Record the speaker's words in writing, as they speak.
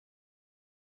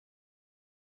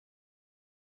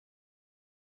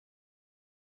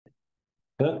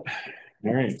All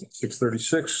right,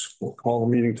 6:36. We'll call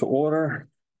the meeting to order.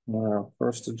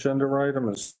 First agenda item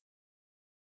is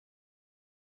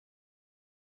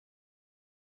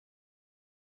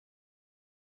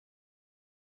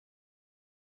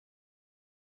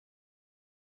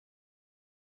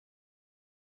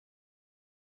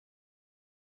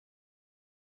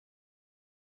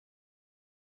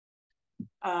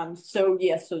so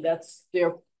that's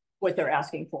what they're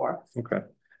asking for. okay.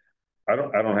 I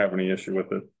don't have any issue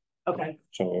with it. Okay.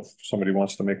 So if somebody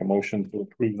wants to make a motion to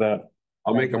approve that,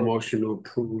 I'll make a motion to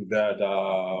approve that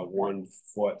 1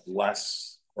 foot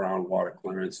less groundwater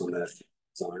clearance on that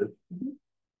sign.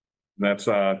 that's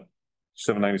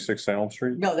 796 Salem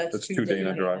Street. No, that's 2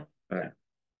 Dana Drive. All right.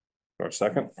 For a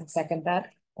second, And second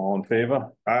that. all in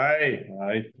favor? Aye.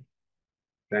 Aye.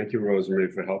 Thank you,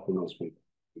 Rosemary, for helping those people.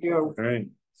 You're All right.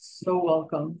 so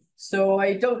welcome. So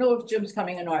I don't know if Jim's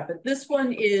coming or not, but this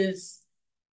one is,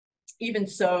 even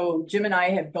so, Jim and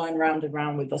I have gone round and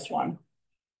round with this one.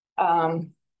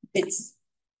 It's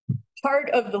part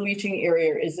of the leaching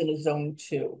area is in a zone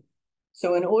 2.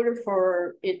 So in order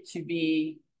for it to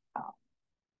be,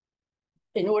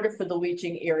 in order for the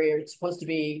leaching area, it's supposed to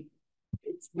be,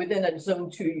 it's within a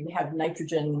zone 2, you have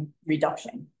nitrogen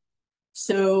reduction.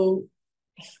 So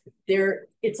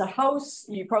it's a house,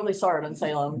 you probably saw it on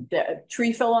Salem, the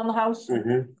tree fell on the house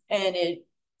and it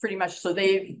pretty much, so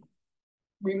they've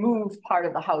removed part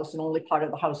of the house and only part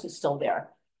of the house is still there.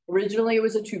 Originally, it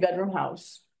was a 2-bedroom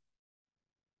house.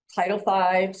 Title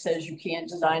V says you can't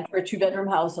design for a 2-bedroom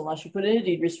house unless you put in a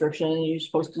deed restriction and you're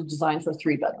supposed to design for a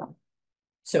 3-bedroom.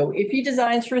 So if he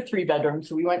designs for a 3-bedroom,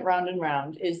 so we went round and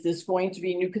round, is this going to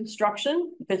be new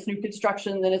construction? If it's new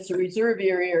construction, then it's a reserve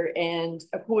area. And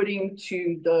according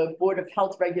to the Board of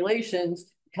Health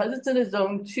regulations, because it's in a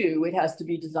zone 2, it has to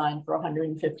be designed for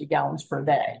 150 gallons per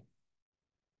day.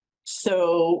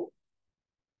 So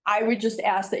I would just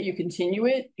ask that you continue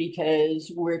it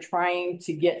because we're trying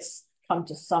to come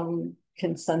to some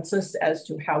consensus as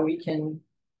to how we can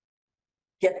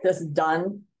get this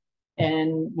done.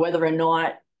 And whether or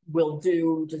not we'll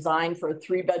do design for a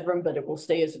 3-bedroom, but it will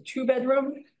stay as a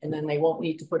 2-bedroom, and then they won't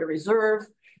need to put a reserve,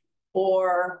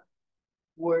 or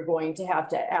we're going to have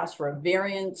to ask for a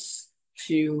variance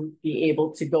to be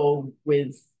able to go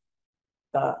with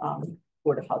the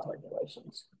Board of Health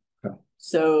regulations. Okay.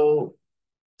 So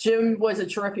Jim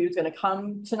wasn't sure if he was going to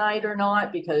come tonight or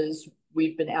not, because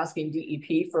we've been asking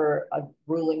DEP for a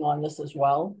ruling on this as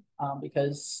well,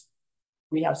 because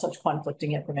we have such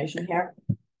conflicting information here.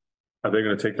 Are they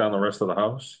going to take down the rest of the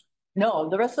house? No,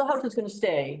 the rest of the house is going to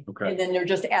stay. Okay. And then they're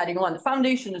just adding on. The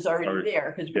foundation is already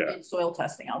there because we did soil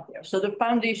testing out there. So the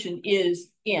foundation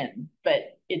is in,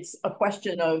 but it's a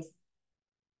question of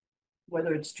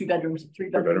whether it's 2 bedrooms, 3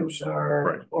 bedrooms,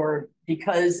 or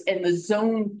because in the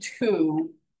zone 2,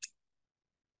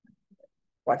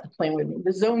 watch the plan with me.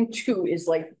 The zone 2 is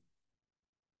like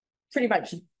pretty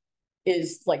much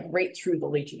is like right through the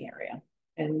leaching area.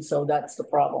 And so that's the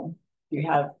problem. You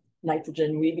have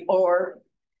nitrogen, we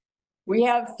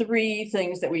have 3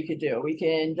 things that we could do. We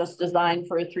can just design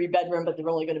for a 3-bedroom, but they're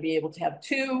only going to be able to have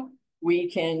 2. We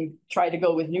can try to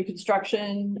go with new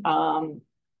construction,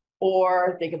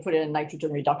 or they can put in a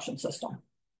nitrogen reduction system.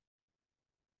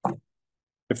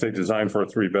 If they design for a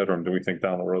 3-bedroom, do we think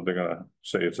down the road they're going to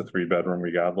say it's a 3-bedroom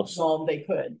regardless? Well, they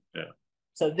could. Yeah.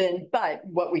 So then, but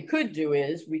what we could do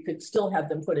is we could still have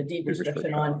them put a deed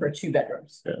restriction on for 2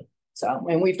 bedrooms. Yeah. So,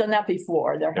 and we've done that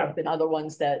before. There have been other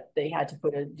ones that they had to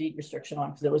put a deed restriction on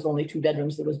because there was only 2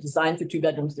 bedrooms. It was designed for 2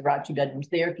 bedrooms. There are 2 bedrooms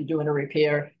there. If you're doing a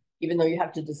repair, even though you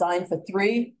have to design for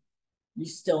 3, you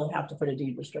still have to put a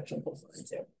deed restriction for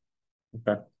 2.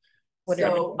 Okay.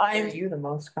 So are you the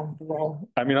most comfortable?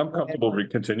 I mean, I'm comfortable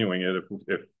continuing it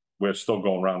if we're still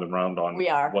going round and round on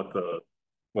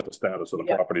what the status of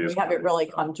the property is. We haven't really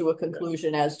come to a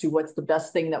conclusion as to what's the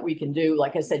best thing that we can do.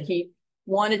 Like I said, he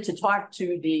wanted to talk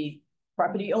to the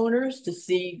property owners to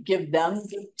give them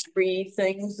the 3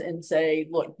 things and say,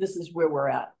 look, this is where we're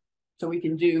at. So we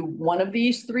can do one of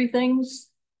these 3 things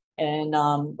and,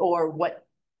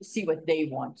 see what they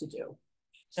want to do.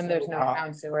 And there's no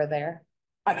town sewer there?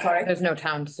 I'm sorry? There's no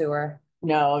town sewer?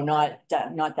 No, not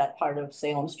that part of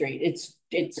Salem Street. It's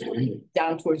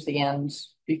down towards the end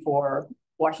before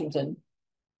Washington.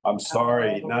 I'm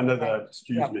sorry, none of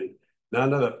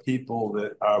the people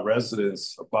that are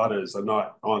residents, abutters, are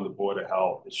not on the Board of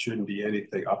Health. It shouldn't be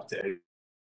anything up to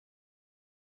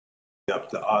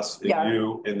us and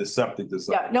you and the septic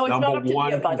design. Yeah, no, it's not up to the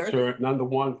abutters. Number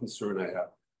one concern I have.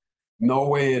 No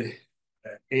way in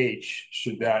H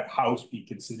should that house be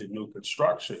considered new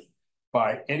construction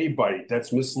by anybody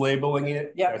that's mislabeling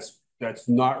it. Yeah. That's that's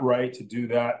not right to do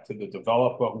that to the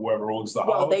developer, whoever owns the house.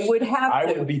 Well, they would have I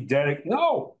to. would be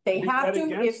no. They I'd be have dead to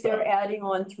against if they're that. adding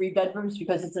on 3 bedrooms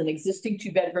because it's an existing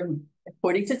 2-bedroom.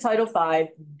 According to Title V,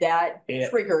 that Yeah.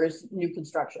 triggers new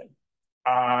construction.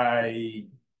 I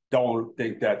don't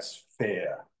think that's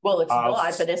fair. Well, it's I'll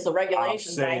not, but it's the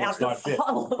regulations. I say have it's to not fair,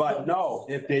 follow. but no,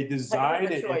 if they design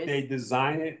have a it, choice. if they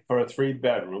design it for a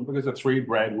 3-bedroom, because a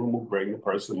 3-bedroom will bring the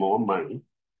person more money.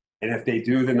 And if they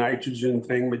do the nitrogen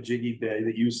thing with Jiggy Bay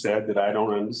that you said that I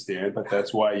don't understand, but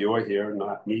that's why you're here,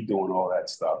 not me doing all that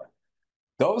stuff.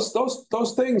 Those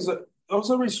things,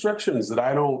 those are restrictions that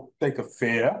I don't think are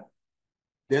fair.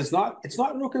 It's not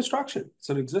new construction, it's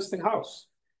an existing house.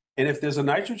 And if there's a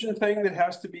nitrogen thing that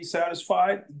has to be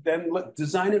satisfied, then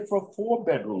design it for a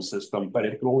 4-bedroom system, but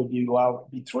it can only be allowed to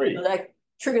be 3. So that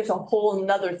triggers a whole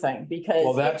nother thing because.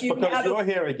 Well, that's if you because have you're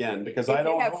here again, because if I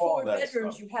don't you have know all 4 that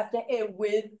bedrooms, stuff. you have to add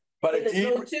with But the a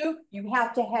deed, zone 2, you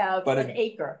have to have But a- an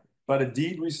acre. but a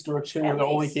deed restriction, At it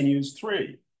only least. can use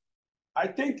 3. I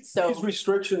think So- these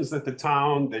restrictions that the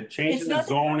town, they're It's changing the not the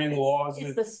zoning town, laws. it's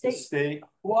in the state.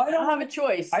 Well, I I don't don't, have a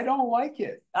choice. I don't like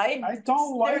it. I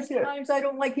don't like There's it. times I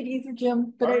don't like it either,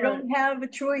 Jim, but All I right. don't have a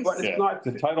choice. But it's Yeah, not,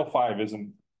 the Title V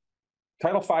isn't,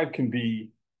 Title V can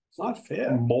be it's not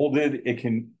fair. molded, it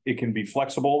can be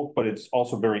flexible, but it's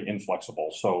also very inflexible,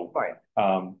 so.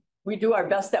 Right. We do our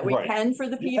best that we Right. can for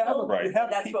the You have, people. Right. you have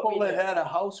That's what people we that do. had a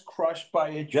house crushed by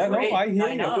a tree. Yeah, no, I hear I you.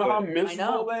 You know how know.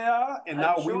 miserable they are, and I'm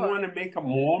now we sure. wanna make them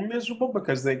more miserable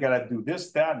because they gotta do this,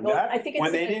 that, and Well, I that, think when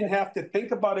it's they in a- didn't have to think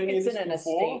about any of It's this in an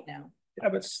before. estate now. Yeah,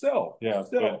 but still. Yeah,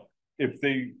 Still. but if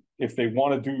they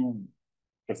want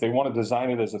to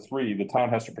design it as a 3, the town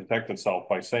has to protect itself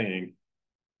by saying.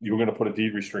 You're gonna put a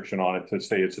deed restriction on it to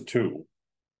say it's a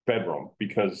 2-bedroom,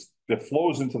 because the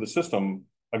flows into the system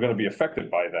are gonna be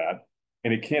affected by that.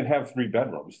 And it can't have 3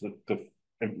 bedrooms,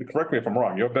 and correct me if I'm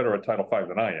wrong, you're better at Title V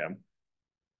than I am.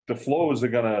 The flows they're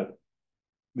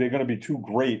gonna be too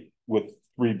great with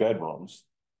 3 bedrooms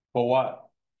For what?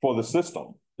 for the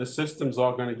system. The system's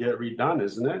all gonna get redone,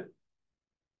 isn't it?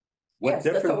 What Yes,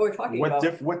 that's what difference- we're talking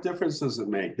about. What difference does it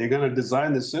make? They're gonna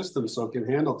design the system so it can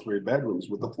handle 3 bedrooms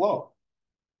with the flow.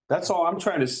 That's all I'm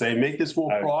trying to say, make this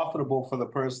more I- profitable for the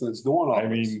person that's doing all I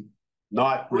this, mean,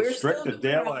 not We're restrict still the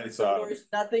doing our- daylights so out. there's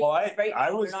nothing Well, right I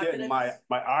now. was We're not getting, gonna-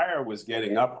 my ire was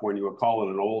getting up when you were calling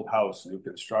an old house new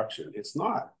construction. It's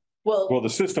not. well, the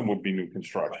system would be new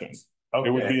construction. It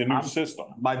would be a new I'm-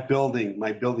 system. My building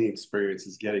experience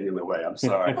is getting in the way. I'm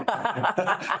sorry.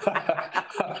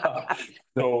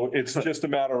 So it's just a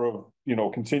matter of,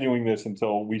 continuing this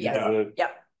until we Yeah. have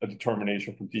Yeah. a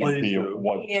determination from Please DEP do. of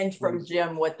what. And from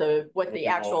Jim, what the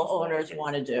actual owners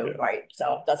want to do, Yeah. right?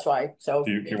 So that's why, so.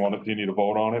 Do you need a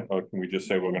vote on it, or can we just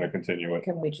say we're gonna continue it?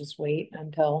 Can we just wait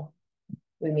until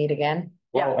we meet again?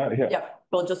 Yeah, Yeah, yeah,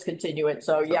 we'll just continue it.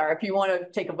 So yeah, if you want to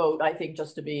take a vote, I think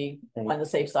just to be on the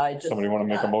safe side, just. somebody wanna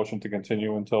make a motion to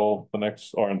continue until the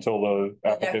next, or until the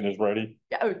applicant is ready?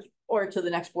 Yeah, or to the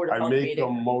next Board of I Health make a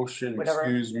meeting. motion, whatever.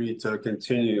 excuse me, to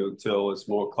continue till it's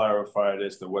more clarified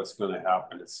as to what's gonna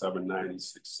happen at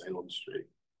 796 Salem Street.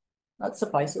 That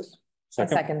suffices. I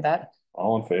Second, second that.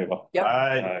 all in favor? Yep.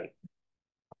 Aye.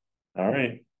 Aye. All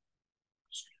right.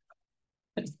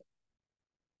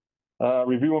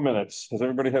 Review of minutes. Has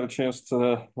everybody had a chance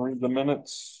to read the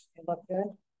minutes? It look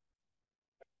good.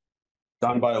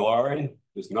 Done by Laurie,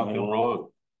 there's nothing wrong.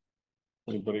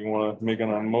 Anybody want to make a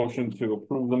motion to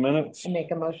approve the minutes? I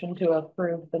make a motion to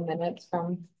approve the minutes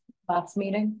from last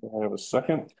meeting. Do I have a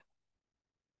second?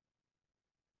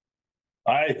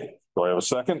 Do I have a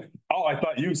second? Oh, I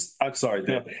thought I'm sorry,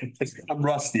 Dan. I'm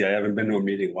rusty. I haven't been to a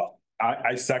meeting well.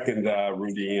 I second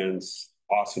Rudy Ann's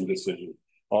awesome decision.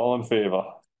 All in favor?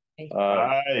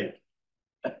 Aye.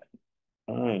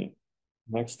 All right.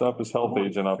 Next up is health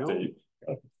agent update.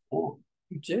 Oh,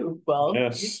 You do, well.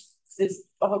 Yes. Is,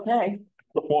 okay,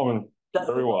 Performing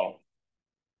very well.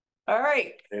 all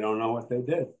right. they don't know what they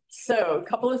did. So a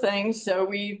couple of things. So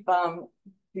we've,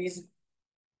 these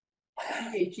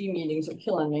PHE meetings are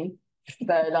killing me,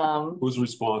 but, Who's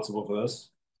responsible for this?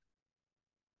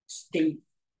 state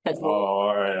has, Oh,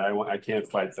 all right, I can't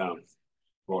fight them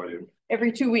for you.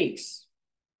 every 2 weeks,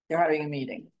 they're having a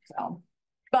meeting, so.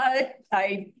 But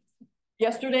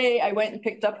yesterday I went and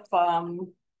picked up,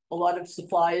 a lot of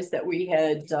supplies that we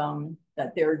had,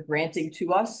 that they're granting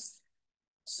to us.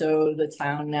 So the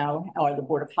town now, or the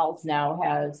Board of Health now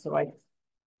has, so I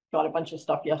got a bunch of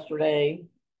stuff yesterday.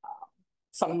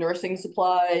 Some nursing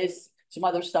supplies, some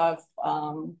other stuff,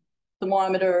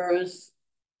 thermometers.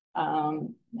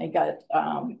 I got,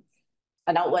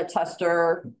 an outlet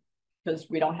tester, because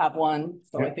we don't have one,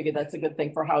 so I figured that's a good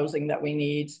thing for housing that we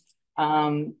need.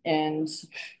 And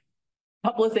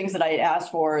couple of things that I had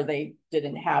asked for, they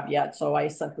didn't have yet, so I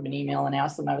sent them an email and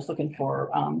asked them, I was looking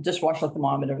for dishwasher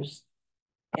thermometers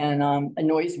and a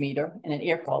noise meter and an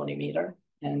air quality meter,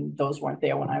 and those weren't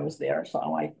there when I was there,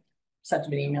 so I sent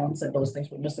them an email and said those things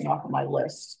were missing off of my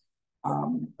list.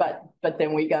 But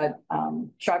then we got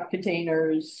sharp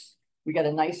containers, we got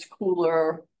a nice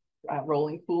cooler,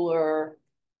 rolling cooler,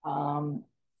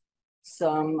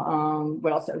 some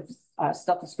what else?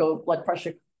 Stethoscope, blood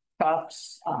pressure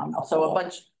cups, so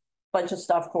a bunch of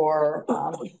stuff for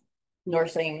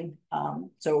nursing.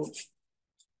 So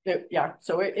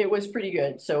it was pretty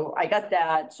good. So I got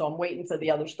that. So I'm waiting for the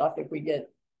other stuff if we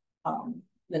get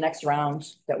the next round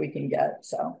that we can get.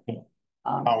 So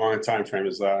How long a time frame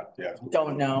is that? Yeah.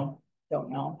 don't know.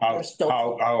 How, They're still,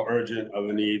 how urgent are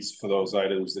the needs for those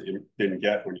items that you didn't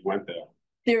get when you went there?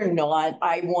 they're not.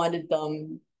 I wanted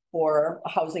them for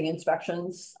housing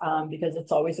inspections because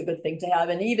it's always a good thing to have.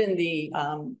 And even the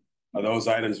Are those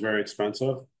items very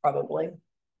expensive? probably,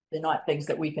 they're not things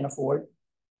that we can afford.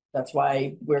 That's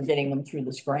why we're getting them through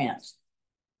this grant.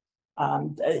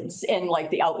 And like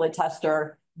the outlet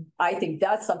tester, I think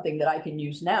that's something that I can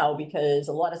use now because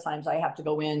a lot of times I have to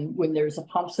go in when there's a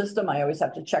pump system. I always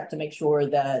have to check to make sure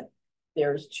that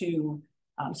there's two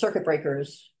circuit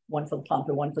breakers, one for the pump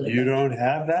and one for the. You don't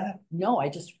have that? No, I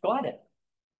just got it.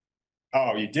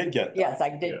 Oh, you did get that? Yes, I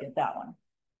did get that one.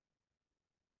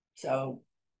 So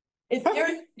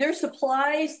there's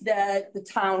supplies that the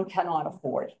town cannot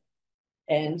afford.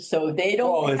 And so they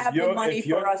Well, don't if have the you're- money if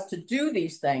you're- for us to do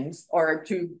these things or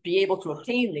to be able to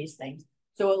obtain these things.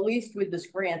 So at least with this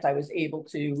grant, I was able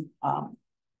to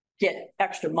get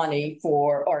extra money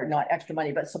for, or not extra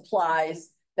money, but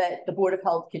supplies that the Board of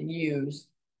Health can use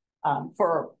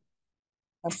for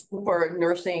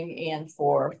nursing and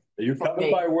for. Are you covered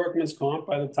Okay. by workman's comp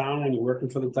by the town when you're working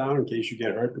for the town in case you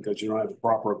get hurt because you don't have the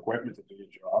proper equipment to do your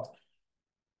job?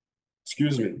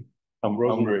 Excuse me.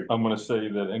 Rosemary. I'm gonna say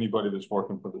that anybody that's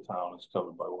working for the town is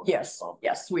covered by work. Yes,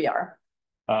 we are.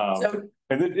 So,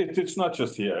 And it's not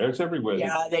just here, it's everywhere.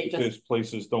 Yeah, they just- There's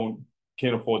places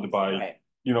can't afford to buy,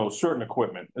 right, certain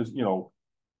equipment,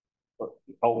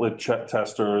 outlet check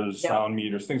testers, Yeah. sound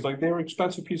meters, things like, they're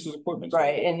expensive pieces of equipment. So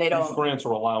right, and they These don't, grants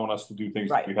are allowing us to do things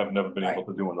that Right. we have never been able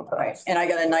to do in the right, past. and I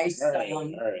got a nice All right,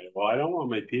 well, I don't want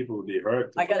my people to be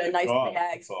hurt. I got a nice Oh, bag.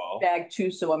 that's all. bag too,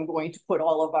 so I'm going to put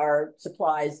all of our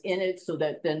supplies in it so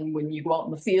that then when you go out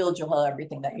in the field, you'll have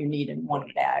everything that you need in one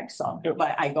bag, so, Yep.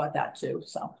 but I got that too,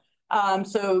 so.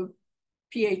 So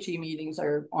PHE meetings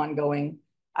are ongoing.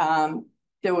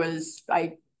 There was,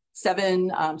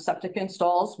 7 septic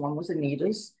installs, one was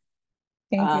Anita's.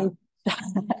 Thank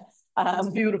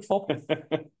you. Beautiful.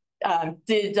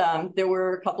 There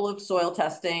were a couple of soil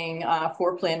testing,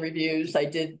 4 plan reviews. I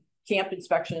did camp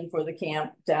inspection for the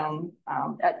camp down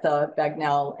at the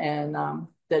Bagnell, and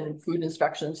then food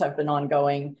inspections have been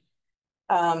ongoing.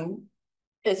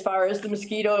 As far as the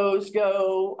mosquitoes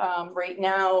go, right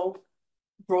now,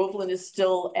 Groveland is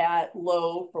still at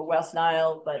low for West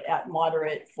Nile, but at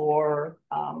moderate for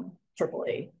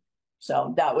AAA.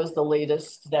 So that was the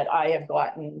latest that I have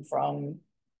gotten from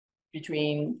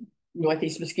between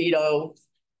Northeast Mosquito,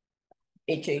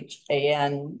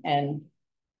 HHAN, and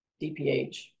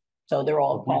DPH. So they're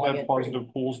all We calling have it.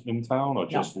 positive pools in town or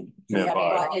just We haven't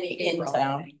nearby? got any in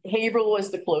town. Haverhill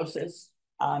was the closest.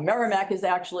 Merrimack is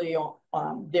actually,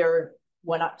 they're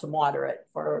went up to moderate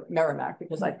for Merrimack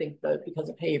because I think because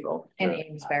of Haverhill. And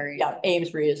Amesbury. Yeah,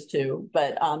 Amesbury is too,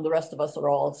 but the rest of us are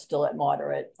all still at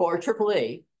moderate for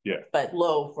AAA. Yeah. But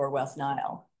low for West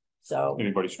Nile. So.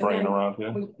 Anybody spraying then- around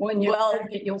here? When you, Well,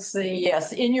 you'll see.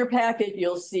 Yes, in your packet,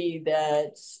 you'll see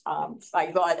that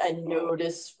I got a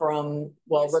notice from,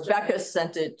 well, Rebecca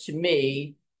sent it to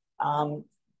me.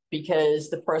 Because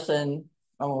the person,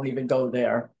 I won't even go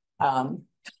there.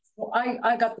 Well,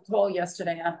 I got the call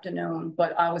yesterday afternoon,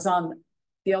 but I was on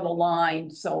the other line,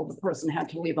 so the person had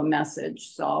to leave a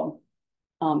message, so.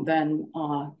 Then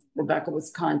Rebecca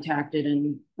was contacted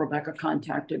and Rebecca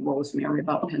contacted Rosemary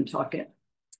about Pentucket.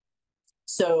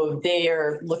 So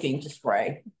they're looking to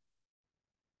spray.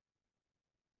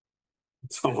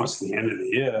 It's almost the end of the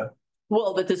year.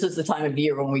 Well, but this is the time of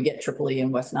year when we get AAA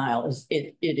in West Nile.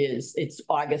 It's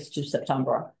August to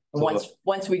September. So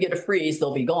Once we get a freeze,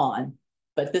 they'll be gone.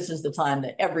 But this is the time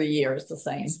that every year is the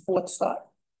same. Sports stuff.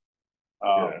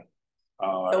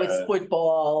 So it's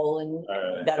football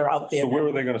and that are out there. So where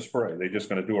are they gonna spray? They just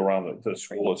gonna do around the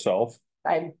school itself,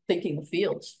 I'm thinking the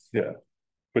fields.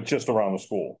 but just around the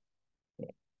school?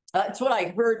 That's what I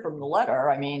heard from the letter.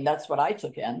 I mean, that's what I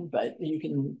took in, but you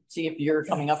can see if you're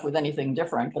coming up with anything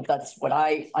different, but that's what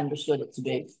I understood it to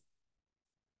be.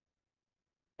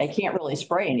 they can't really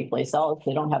spray anyplace else.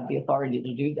 They don't have the authority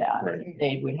to do that. Right.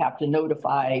 They would have to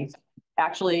notify,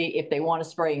 actually, if they want to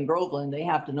spray in Groveland, they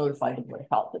have to notify the Board of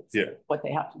Health. It's Yeah. what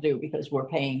they have to do because we're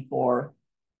paying for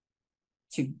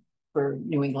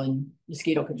New England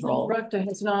mosquito control. Director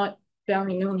has not,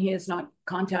 Barry Noon, he has not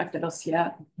contacted us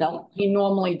yet. No, He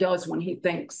normally does when he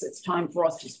thinks it's time for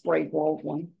us to spray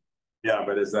Groveland. Yeah,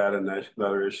 but is that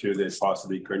another issue? They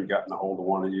possibly couldn't get in a hold of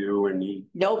one of you and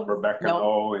nope, Rebecca No.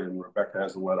 know, and Rebecca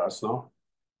hasn't let us know?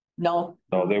 no,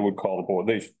 No, they would call the board.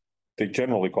 They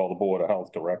generally call the Board of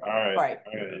Health directly. All right.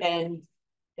 all right.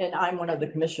 And I'm one of the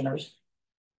commissioners,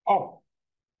 Oh,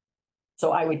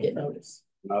 so I would get notice.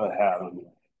 another hat on.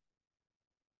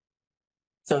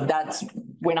 So that's,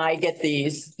 when I get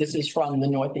these, this is from the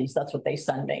Northeast, that's what they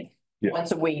send me. Yeah.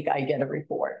 Once a week, I get a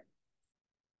report.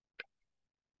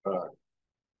 So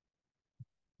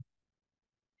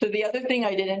the other thing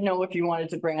I didn't know if you wanted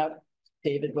to bring up,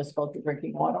 David, was about the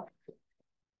drinking water.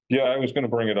 Yeah, I was gonna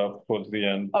bring it up towards the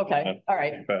end. Okay, all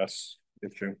right, Pass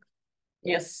issue.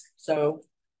 yes, so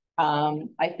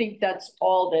I think that's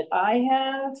all that I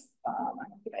have. I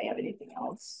don't think I have anything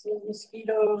else.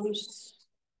 Mosquitoes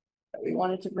that we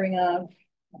wanted to bring up.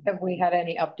 Have we had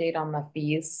any update on the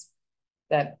fees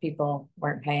that people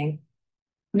weren't paying?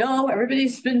 No,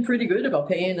 everybody's been pretty good about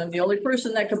paying them. The only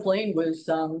person that complained was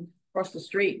across the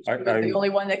street. She was the only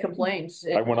one that complains.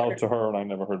 I went out to her and I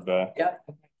never heard back. Yeah,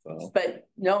 So, but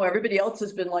no, everybody else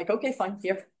has been like, okay, fine,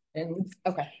 here. And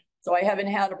Okay. so I haven't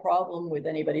had a problem with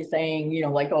anybody saying,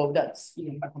 like, oh, that's,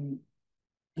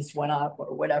 this went up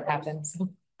or whatever. Happens.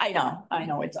 I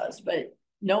know it does, but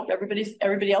nope,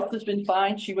 everybody else has been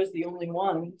fine. She was the only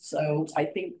one. So I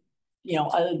think,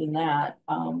 other than that,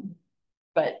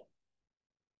 but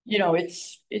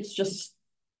it's just,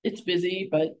 it's busy,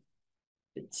 but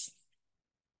it's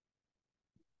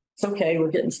okay. We're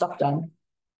getting stuff done.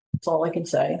 That's all I can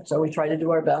say. So we try to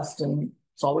do our best and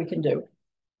it's all we can do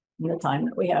in the time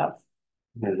that we have.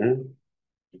 Mm-hmm.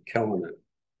 You're killing it.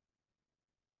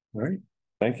 all right,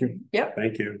 thank you.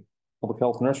 Thank you. Public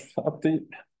Health Nurse update.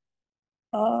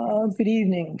 Good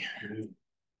evening.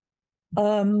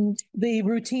 The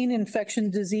routine infection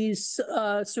disease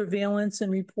surveillance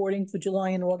and reporting for July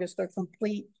and August are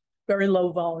complete, very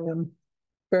low volume,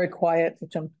 very quiet,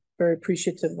 which I'm very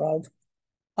appreciative of.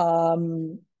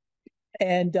 I'm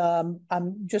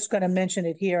just going to mention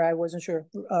it here. I wasn't sure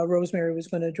if Rosemary was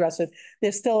going to address it.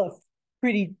 There's still a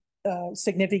pretty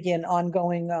significant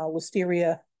ongoing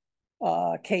listeria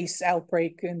case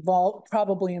outbreak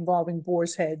probably involving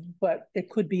Boar's Head, but it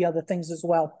could be other things as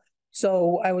well.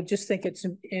 So I would just think it's,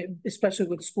 especially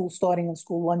with school starting and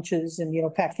school lunches and,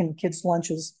 packing kids'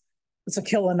 lunches, it's a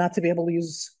killer not to be able to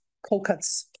use cold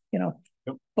cuts, Yep.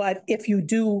 But if you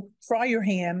do fry your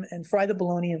ham and fry the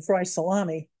bologna and fry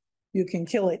salami, you can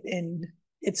kill it, and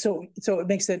so it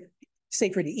makes it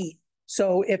safer to eat.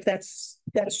 So if that's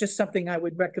just something I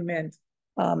would recommend.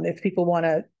 If people want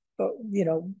to,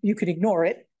 you could ignore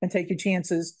it and take your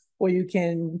chances, or you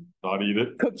can Not eat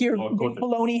it. cook your Or cook it.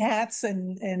 bologna hats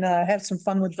and have some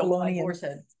fun with Don't buy bologna. Boar's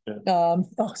Head.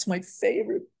 It's my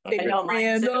favorite know, mine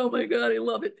brand. too. Oh my God, I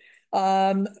love it.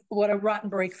 What a rotten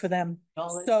break for them. No,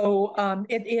 So,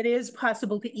 it is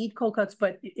possible to eat cold cuts,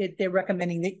 but they're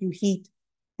recommending that you heat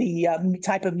the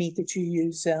type of meat that you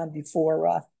use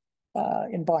before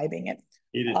imbibing it.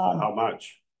 Eat it, for how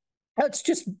much? It's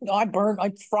just, I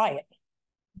fry it,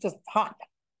 just hot.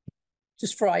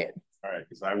 Just fry it. All right,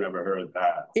 because I've never heard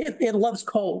that. It loves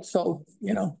cold, so,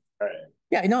 All right.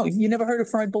 yeah, I know. You never heard of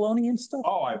fried bologna and stuff?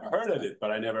 Oh, I've heard of it, but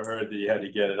I never heard that you had to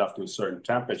get it up to a certain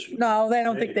temperature. No, I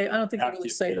don't think they After really you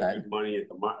say pay that. good money at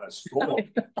the school,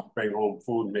 bring home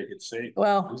food and make it safe.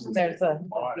 Well, There's a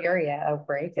listeria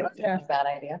outbreak. It's not a bad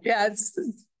idea. yeah,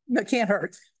 it can't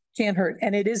hurt. Can't hurt.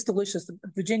 And it is delicious. The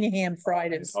Virginia ham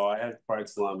fried is. Oh, I had fried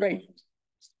salami. Great.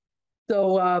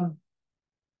 So,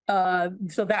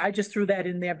 so that I just threw that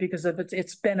in there because of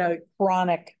it's been a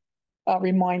chronic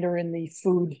reminder in the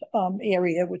food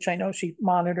area, which I know she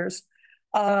monitors.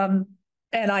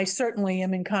 And I certainly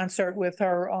am in concert with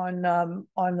her on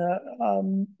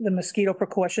the mosquito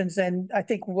precautions. And I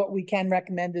think what we can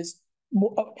recommend is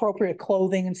more appropriate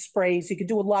clothing and sprays. You can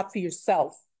do a lot for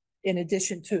yourself in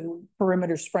addition to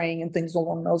perimeter spraying and things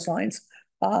along those lines.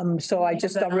 So I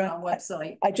just, on our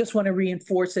website. I just want to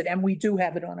reinforce it, and we do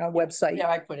have it on our website Yeah,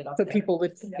 I put it up for there. people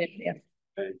with.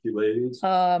 Thank you, ladies.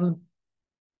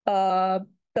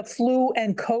 The flu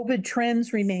and COVID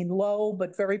trends remain low,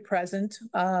 but very present.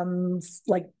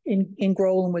 Like in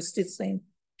Groveland, we're still seeing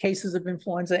cases of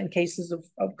influenza and cases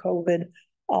of COVID.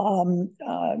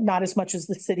 Not as much as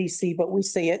the cities see, but we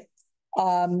see it.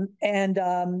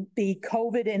 The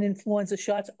COVID and influenza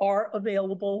shots are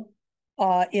available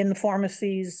in the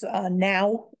pharmacies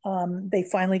now. They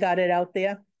finally got it out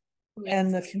there.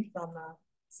 And the, On the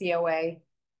COA,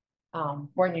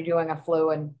 weren't you doing a flu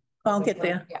and? I'll get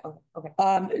there. Yeah, okay.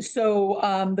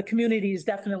 The community is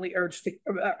definitely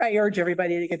I urge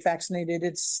everybody to get vaccinated.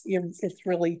 It's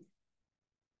really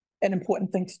an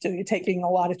important thing to do. You're taking a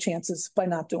lot of chances by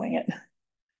not doing it.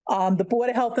 The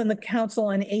Board of Health and the Council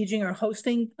on Aging are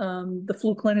hosting the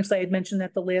flu clinics. I had mentioned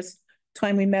that the last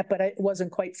time we met, but it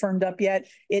wasn't quite firmed up yet.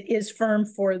 It is firm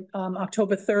for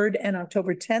October 3rd and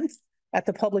October 10th at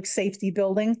the Public Safety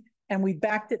Building, and we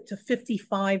backed it to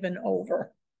 55 and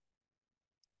over.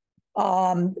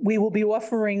 We will be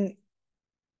offering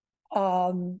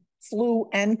flu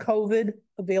and COVID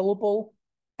available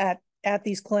at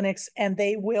these clinics, and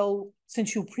they will,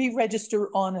 since you pre-register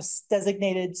on a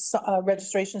designated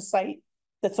registration site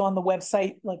that's on the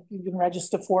website, like you can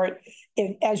register for it,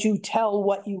 and as you tell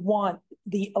what you want,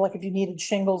 like if you needed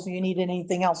shingles or you needed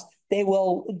anything else, they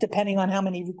will, depending on how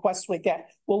many requests we get,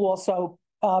 will also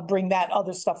bring that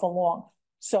other stuff along.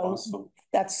 So Awesome.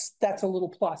 that's a little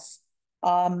plus.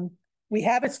 We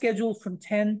have it scheduled from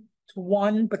 10 to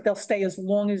 1, but they'll stay as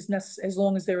long as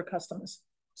there are customers.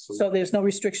 So there's no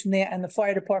restriction there, and the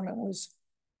fire department was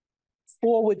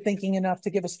forward thinking enough to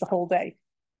give us the whole day,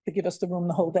 to give us the room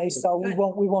the whole day. So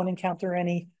we won't encounter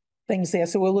any things there.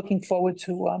 So we're looking forward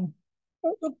to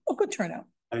a good turnout.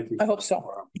 I hope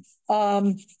so.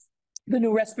 The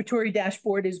new respiratory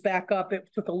dashboard is back up. It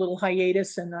took a little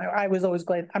hiatus, and I was always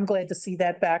glad. I'm glad to see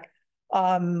that back.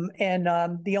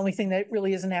 The only thing that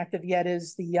really isn't active yet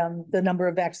is the number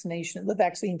of the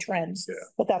vaccine trends,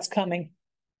 but that's coming.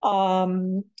 I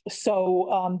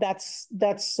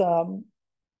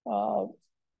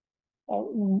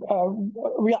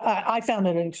found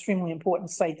it an extremely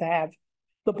important site to have.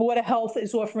 The Board of Health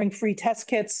is offering free test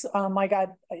kits. I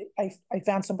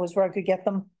found someplace where I could get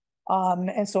them.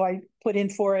 And so I put in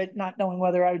for it, not knowing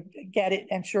whether I'd get it.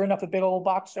 And sure enough, a big old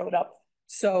box showed up.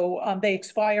 So they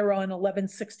expire on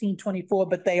 11/16/24,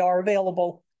 but they are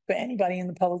available for anybody in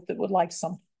the public that would like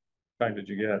some. What kind did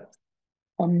you get?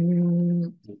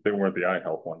 They weren't the eye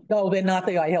health ones. No, they're not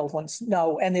the eye health ones.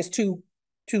 No, and there's two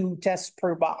tests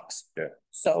per box. Yeah.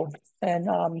 So, and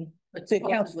But the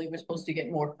council, supposedly we're supposed to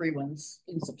get more free ones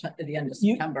in September, at the end of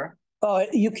You- September.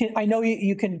 you can, I know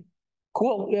you can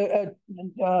go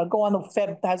on the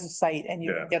Fed has a site and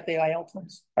you Yeah. can get the eye health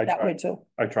ones I that way tried. too.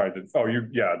 I tried to,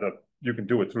 you can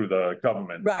do it through the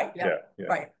government. Right, Yeah.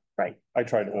 right. I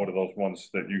tried to order those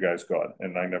ones that you guys got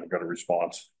and I never got a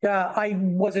response. I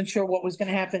wasn't sure what was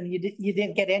gonna happen. You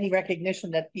didn't get any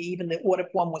recognition that even the audit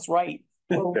one was right.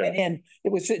 Or went in,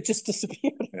 it was just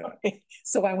disappeared. Yeah.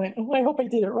 So I went, oh, I hope I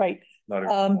did it right. Not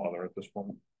even bother at this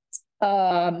point.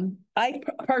 I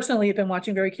personally have been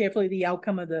watching very carefully the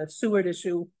outcome of the Seward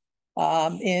issue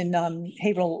in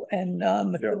Haverhill and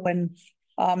Methuen.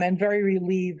 And very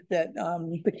relieved that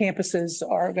the campuses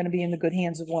are going to be in the good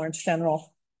hands of Lawrence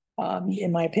General,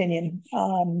 in my opinion.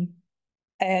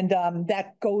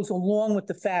 That goes along with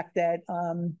the fact that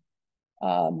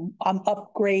I'm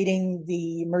upgrading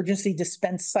the emergency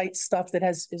dispense site stuff that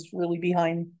is really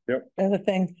behind the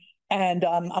thing. And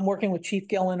I'm working with Chief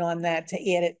Gillen on that to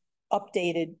add it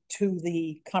updated to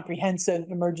the comprehensive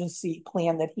emergency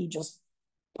plan that he just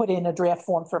put in a draft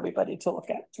form for everybody to look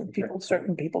at, for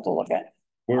certain people to look at.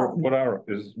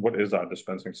 What is our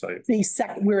dispensing site?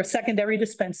 We're a secondary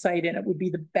dispense site and it would be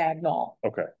the Bagnall.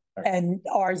 Okay. And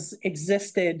ours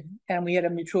existed and we had a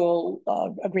mutual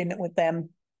agreement with them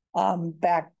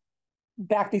back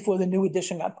before the new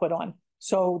addition got put on.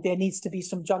 So there needs to be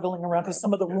some juggling around because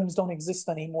some of the rooms don't exist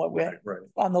anymore. We're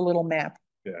on the little map.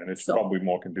 Yeah, and it's probably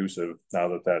more conducive now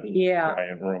that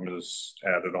giant room is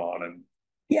added on and.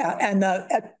 Yeah, and the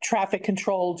traffic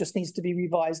control just needs to be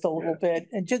revised a little bit.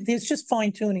 And there's just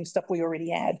fine tuning stuff we already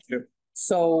had. Yep.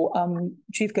 So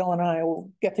Chief Gill and I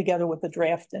will get together with the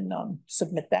draft and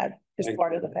submit that as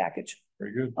part of the package.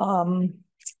 Very good.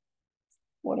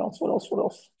 What else?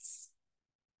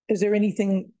 Is there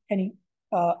everything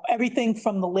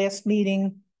from the last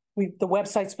meeting? The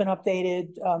website's been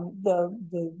updated.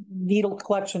 The needle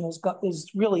collection is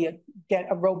really a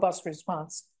robust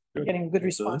response. We're getting a good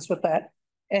response with that.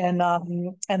 And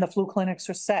the flu clinics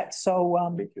are set. So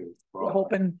we're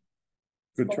hoping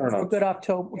good turnout. Good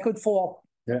October, good fall.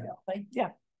 Yeah.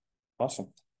 Yeah.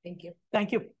 Awesome. Thank you.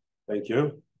 Thank you. Thank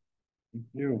you. Thank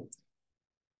you.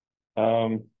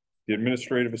 The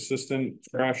administrative assistant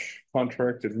trash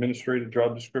contract administrative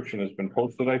job description has been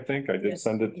posted, I think. I did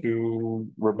send it to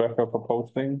Rebecca for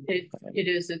posting.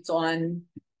 It's on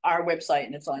our website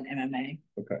and it's on MMA.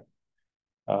 Okay.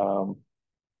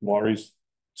 Laurie's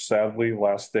sadly,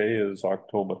 last day is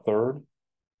October 3rd.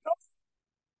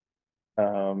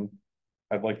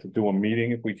 I'd like to do a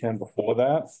meeting if we can before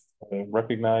that,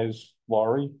 recognize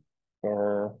Laurie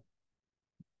for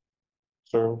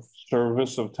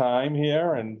service of time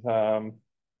here and,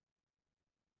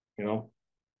 you know,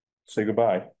 say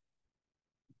goodbye.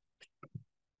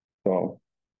 So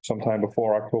sometime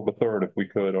before October 3rd, if we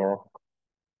could, or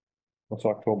what's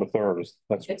October 3rd?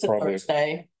 That's It's a probably,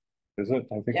 Thursday. is it?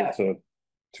 I think Yeah. it's a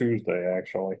Tuesday,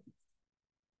 actually.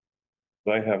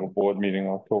 I have a board meeting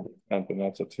October 10th, and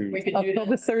that's a We Tuesday. could do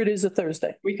October the, 3rd is a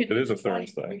Thursday. we could. It do is a the 20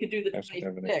 Thursday. We could do the That's what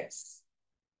happened. 26th.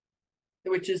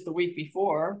 Which is the week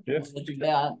before. Yeah. We'll do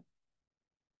that.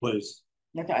 Please.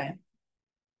 Okay.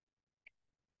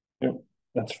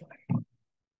 That's fine.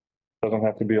 Doesn't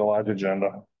have to be a large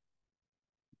agenda.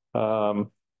 So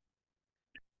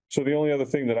the only other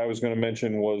thing that I was gonna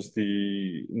mention was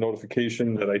the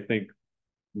notification that I think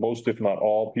most, if not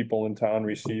all, people in town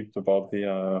received about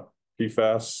the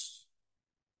PFAS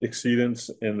exceedance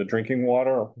in the drinking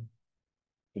water.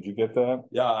 Did you get that?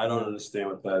 Yeah, I don't understand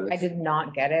what that is. I did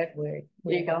not get it. There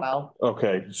you go. Well,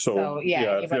 Okay, so, so yeah.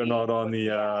 yeah, if you're anybody- not on the,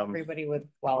 yeah, Everybody with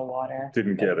well water.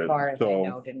 didn't get it, As far as I so-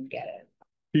 know, didn't get it.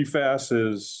 PFAS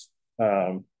is,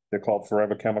 they're called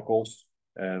forever chemicals,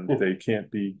 and they can't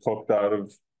be cooked out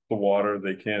of the water.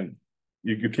 They can't,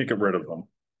 you can't get rid of them.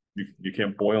 You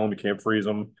can't boil them, you can't freeze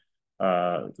them.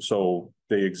 So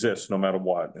they exist no matter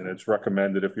what, and it's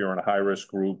recommended if you're in a high-risk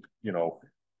group, you know,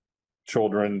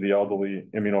 children, the elderly,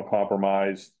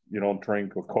 immunocompromised, you don't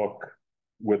drink or cook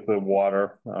with the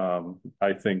water.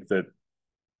 I think that,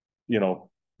 you know,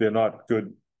 they're not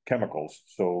good chemicals,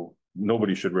 so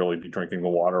nobody should really be drinking the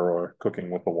water or cooking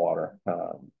with the water.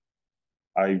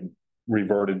 I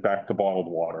reverted back to bottled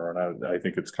water, and I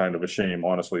think it's kind of a shame,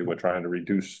 honestly. We're trying to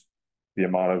reduce the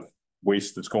amount of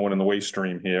waste that's going in the waste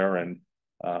stream here, and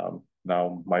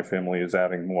now my family is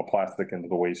adding more plastic into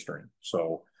the waste stream,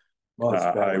 so. Well, it's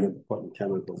better I- than putting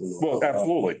chemicals in the Well, water.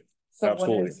 absolutely. So what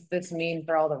Absolutely. does this mean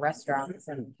for all the restaurants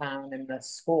in town and the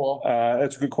school?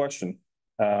 That's a good question.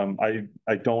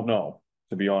 I don't know,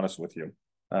 to be honest with you.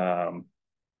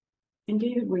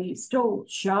 Indeed, we still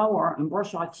shower and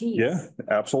brush our teeth. Yeah,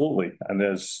 absolutely. And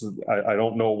I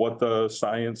don't know what the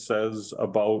science says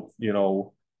about, you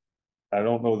know, I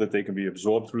don't know that they can be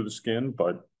absorbed through the skin,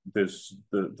 but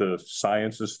the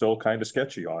science is still kind of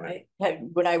sketchy on it.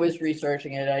 When I was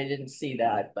researching it, I didn't see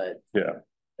that, but. Yeah.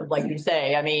 Like you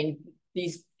say, I mean,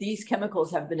 these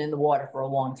chemicals have been in the water for a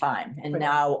long time, and Right.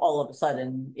 now all of a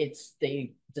sudden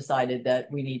they decided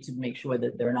that we need to make sure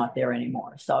that they're not there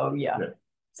anymore. So, yeah. Yeah.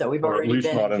 So we've Or at already least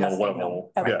been not in the adjusting them.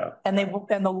 level, Right. yeah. And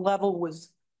the level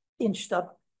was inched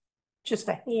up just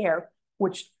a hair,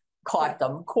 which Caught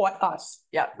them. caught us.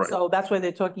 Yeah. Right. So that's why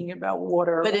they're talking about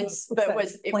water. But what's it that?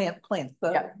 was- Plant.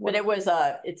 Yeah,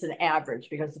 but it's an average,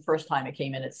 because the first time it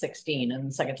came in at 16 and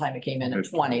the second time it came in at It's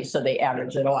 20, so they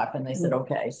averaged it off and they said,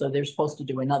 okay, so they're supposed to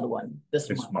do another one this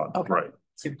This month month, Okay. right.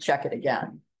 to check it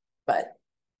again. But,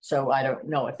 so I don't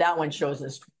know, if that one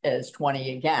shows as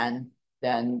 20 again,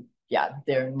 then yeah,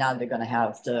 they're gonna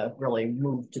have to really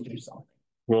move to do something.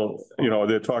 Well, you know,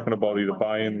 they're talking about either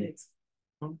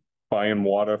buying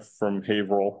water from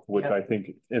Haverhill, which Yeah. I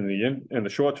think in the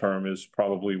short term is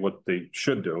probably what they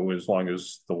should do, as long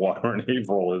as the water in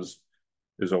Haverhill is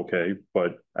okay.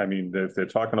 But I mean, if they're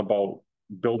talking about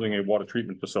building a water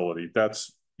treatment facility,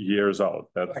 that's years out.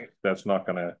 Right. That's not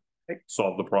gonna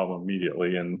solve the problem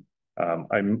immediately. And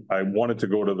I wanted to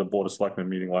go to the Board of Selectmen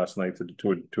meeting last night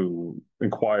to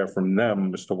inquire from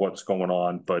them as to what's going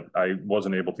on, but I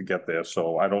wasn't able to get there.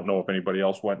 So I don't know if anybody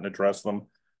else went and addressed them.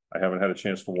 I haven't had a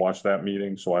chance to watch that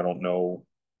meeting, so I don't know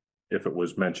if it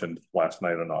was mentioned last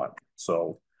night or not.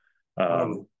 So,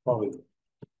 Probably.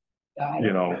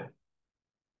 you know,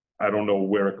 I don't know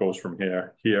where it goes from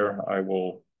here. Here, I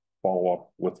will follow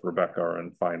up with Rebecca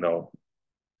and find out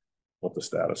what the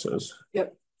status is.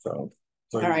 Yep. So,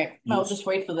 All right, I'll just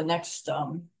wait for the next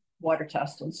water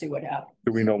test and see what happens.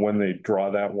 do we know when they draw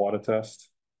that water test?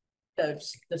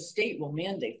 The state will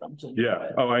mandate them to do Yeah,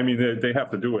 it. oh, I mean, they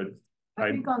have to do it. I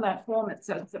think on that form it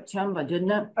said September, didn't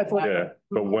it? I thought, Yeah,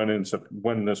 but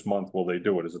when this month will they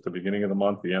do it? Is it the beginning of the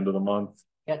month, the end of the month?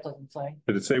 That doesn't say.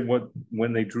 Did it say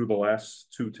when they drew the last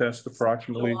two tests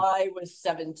approximately? July was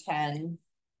 7/10,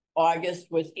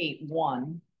 August was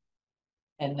 8/1.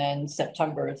 And then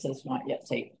September, it says not yet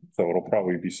taken, So it'll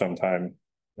probably be sometime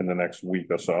in the next week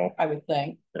or so. I would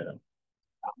think. Yeah.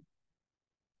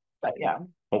 But yeah,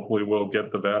 Hopefully we'll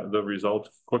get the results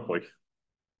quickly.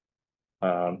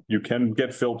 You can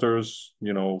get filters,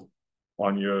 you know,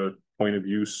 on your point of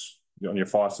use on your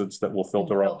faucets that will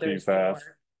filter out Filters PFAS.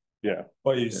 for- Yeah,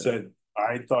 Well, you Yeah. said,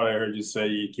 I thought I heard you say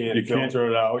you You can't can't- filter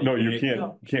it out. no, you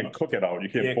can't cook it out, you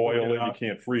can't Can't cook boil it it, you out,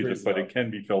 can't freeze freeze it, but it it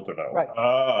can be filtered out. Right.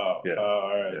 Oh, Yeah. all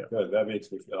right, Yeah. good. That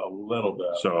makes me feel a little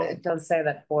better. So, It does say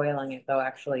that boiling it though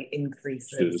actually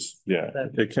increases, is, yeah,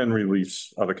 The- it can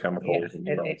release other chemicals,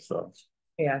 Yeah, so,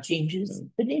 yeah. Changes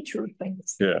the nature of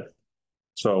things. yeah.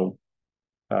 So,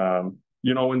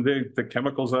 you know, when the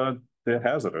chemicals they're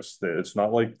hazardous, it's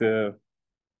not like they're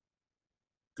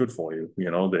good for you,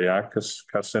 you know, they are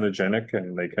carcinogenic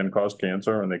and they can cause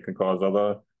cancer and they can cause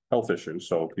other health issues,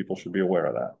 so people should be aware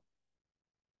of that.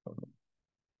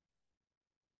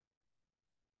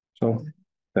 So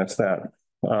that's that.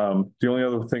 The only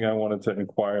other thing I wanted to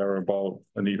inquire about,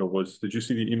 Anita, was, did you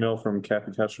see the email from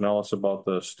Kathy Castronellis about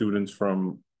the students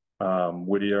from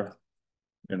Whittier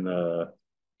in the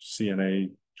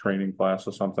CNA training class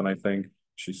or something, I think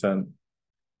she sent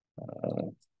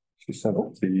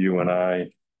it to you and I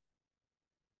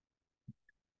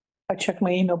checked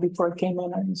my email before I came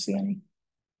in. I didn't see any.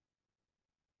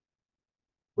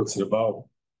 What's it about?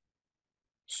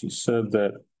 She said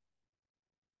that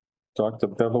Dr.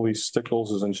 Beverly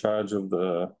Stickles is in charge of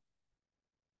the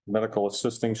medical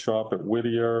assisting shop at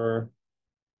Whittier.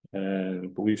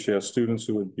 And believes she has students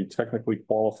who would be technically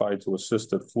qualified to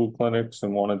assist at flu clinics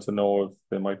and wanted to know if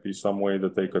there might be some way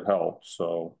that they could help,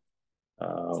 so.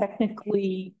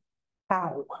 Technically,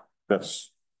 how?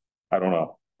 That's, I don't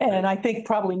know. And I think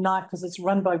probably not, because it's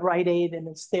run by Rite Aid and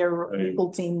it's their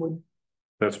legal team would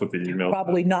That's what the email,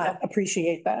 probably not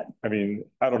appreciate that. I mean,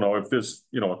 I don't know if this,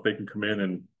 you know, if they can come in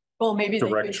and Well, maybe. they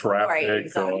direct could- traffic right, or-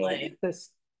 exactly.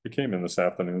 This, it came in this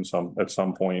afternoon at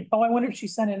some point, oh, I wonder if she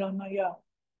sent it on my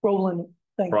Roland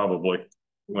thing. probably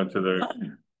went to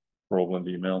the Roland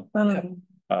email.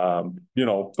 Um, You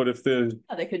know, but if the,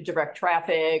 Yeah, they could direct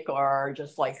traffic or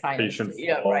just like kind of, Patient you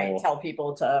know, right, flow. tell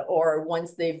people to, or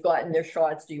once they've gotten their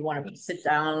shots, do you want them to sit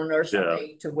down or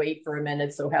something to wait for a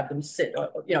minute? So have them sit,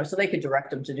 you know, so they could direct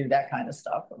them to do that kind of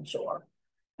stuff, I'm sure.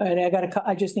 all right,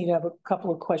 I just need to have a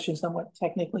couple of questions on what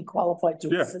technically qualified to.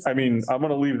 yeah, assist I mean, is. I'm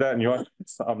gonna leave that in your,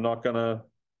 I'm not gonna.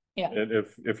 Yeah.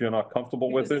 If you're not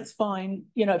comfortable with Because it, That's fine,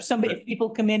 you know, if people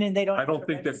come in and they don't. I don't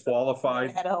think they're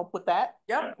qualified. Had help with that.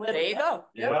 Yeah, there you go.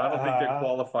 But I don't think they're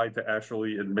qualified to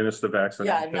actually administer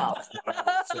vaccination. Yeah,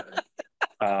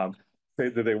 Say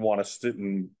that they want to sit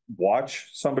and watch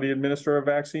somebody administer a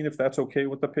vaccine, if that's okay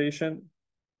with the patient.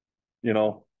 You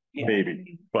know, Yeah.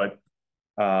 maybe, but,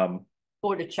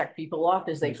 Or to check people off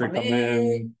as they As they come come in,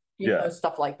 in, you know, yeah.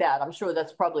 stuff like that. I'm sure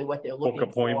that's probably what they're looking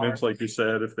book for. appointments, like you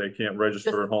said, if they can't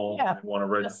register at home, Yeah. they want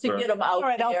to Just to register. get them All out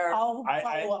right, there. I'll I-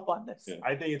 follow up on this. Yeah.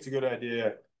 I think it's a good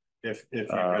idea if you're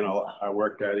gonna, I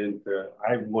work that into,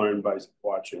 I've learned by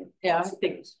watching. Yeah, lots of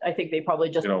things. I think they probably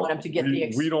just You know, want them to get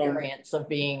the we don't- experience of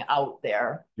being out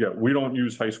there. Yeah, we don't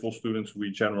use high school students, we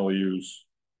generally use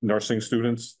nursing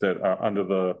students that are under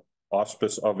the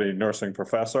auspice of a nursing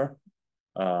professor.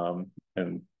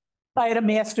 And I had a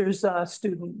master's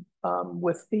student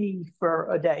with me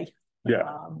for a day.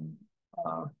 yeah,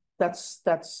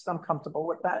 That's, I'm comfortable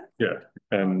with that.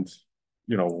 and,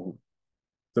 you know,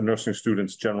 the nursing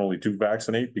students generally do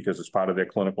vaccinate because it's part of their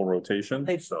clinical rotation,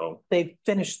 They- so, They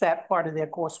finished that part of their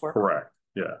coursework. correct,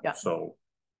 yeah, Yeah. so.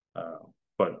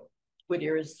 But,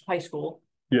 Whittier is high school.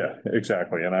 yeah,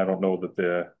 exactly, and I don't know that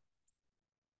they're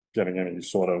getting any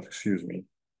sort of,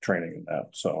 training in that,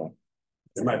 so.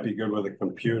 It might be good with a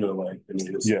computer like.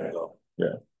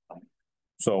 Yeah.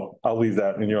 So I'll leave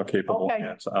that in your capable Okay.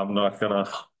 hands. I'm not gonna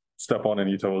step on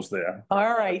any toes there.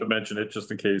 All right, To mention it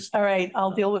just in case. all right,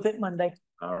 I'll deal with it Monday.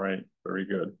 All right, very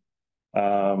good.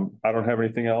 I don't have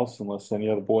anything else unless any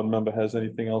other board member has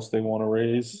anything else they want to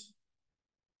raise.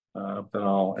 Then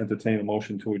I'll entertain a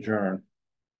motion to adjourn.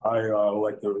 I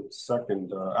like the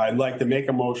second, I'd like to make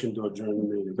a motion to adjourn the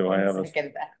meeting. Do I have a,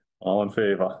 Second that. all in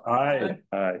favor? Aye.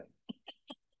 Aye.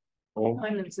 Well,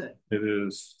 Time is it? it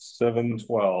is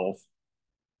 7:12.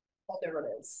 Oh, there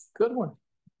it is. Good one.